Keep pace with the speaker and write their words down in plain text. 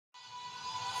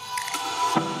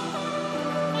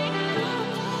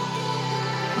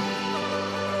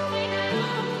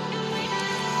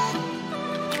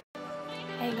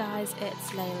guys, it's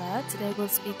Layla. Today we'll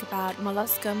speak about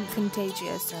Molluscum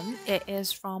Contagiosum. It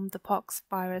is from the pox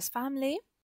virus family.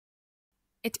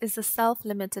 It is a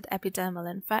self-limited epidermal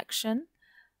infection.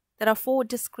 There are 4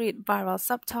 discrete viral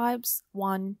subtypes,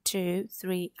 1, 2,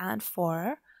 3, and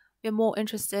 4. We're more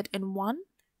interested in 1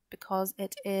 because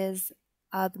it is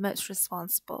the most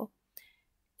responsible.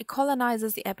 It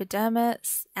colonizes the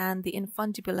epidermis and the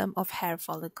infundibulum of hair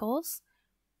follicles.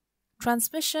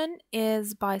 Transmission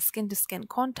is by skin-to-skin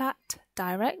contact,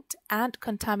 direct, and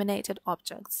contaminated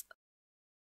objects.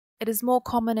 It is more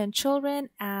common in children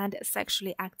and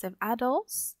sexually active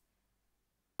adults.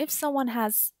 If someone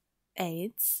has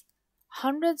AIDS,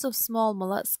 hundreds of small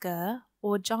mollusca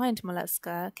or giant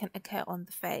mollusca can occur on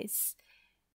the face.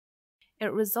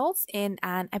 It results in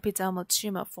an epidermal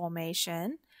tumor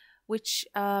formation, which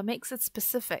makes it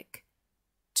specific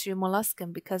to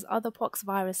molluscum because other pox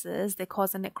viruses, they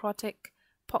cause a necrotic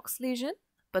pox lesion,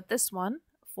 but this one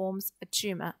forms a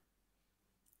tumor.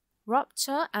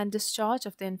 Rupture and discharge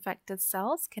of the infected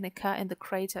cells can occur in the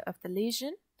crater of the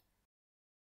lesion.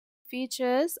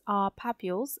 Features are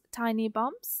papules, tiny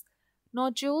bumps,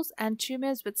 nodules, and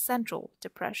tumors with central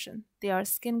depression. They are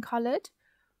skin-colored.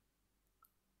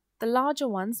 The larger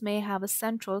ones may have a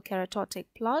central keratotic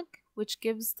plug, which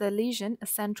gives the lesion a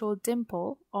central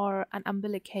dimple or an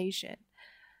umbilication.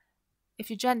 If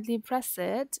you gently press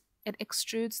it, it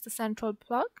extrudes the central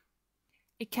plug.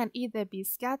 It can either be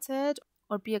scattered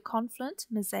or be a confluent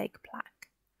mosaic plaque.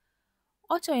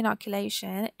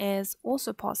 Autoinoculation is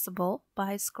also possible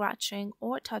by scratching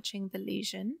or touching the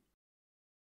lesion.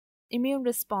 Immune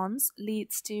response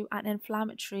leads to an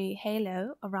inflammatory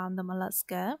halo around the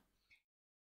mollusca.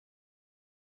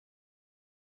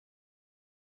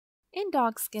 In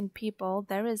dark-skinned people,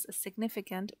 there is a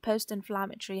significant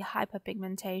post-inflammatory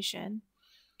hyperpigmentation.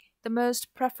 The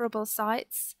most preferable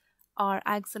sites are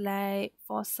axillae,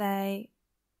 fossae,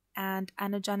 and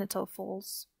anogenital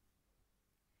folds.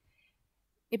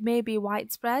 It may be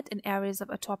widespread in areas of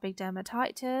atopic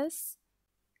dermatitis.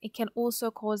 It can also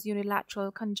cause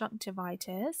unilateral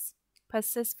conjunctivitis,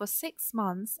 persist for 6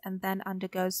 months, and then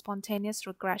undergoes spontaneous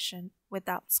regression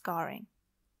without scarring.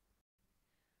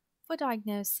 For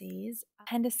diagnoses,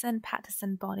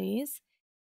 Henderson-Patterson bodies.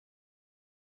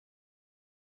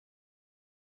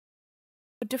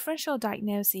 For differential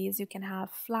diagnoses, you can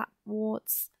have flat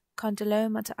warts,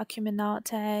 condyloma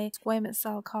acuminate, squamous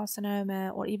cell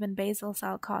carcinoma, or even basal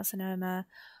cell carcinoma,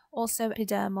 also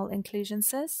epidermal inclusion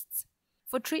cysts.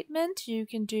 For treatment, you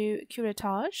can do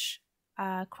curettage,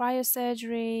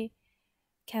 cryosurgery,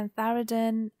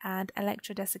 cantharidin, and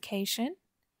electrodesiccation.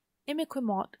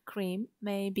 Imiquimod cream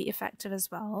may be effective as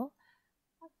well.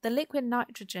 The liquid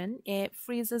nitrogen, it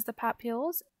freezes the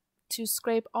papules to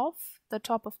scrape off the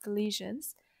top of the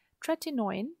lesions.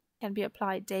 Tretinoin can be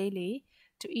applied daily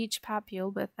to each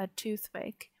papule with a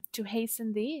toothpick to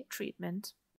hasten the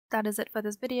treatment. That is it for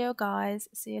this video, guys.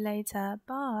 See you later.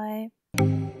 Bye.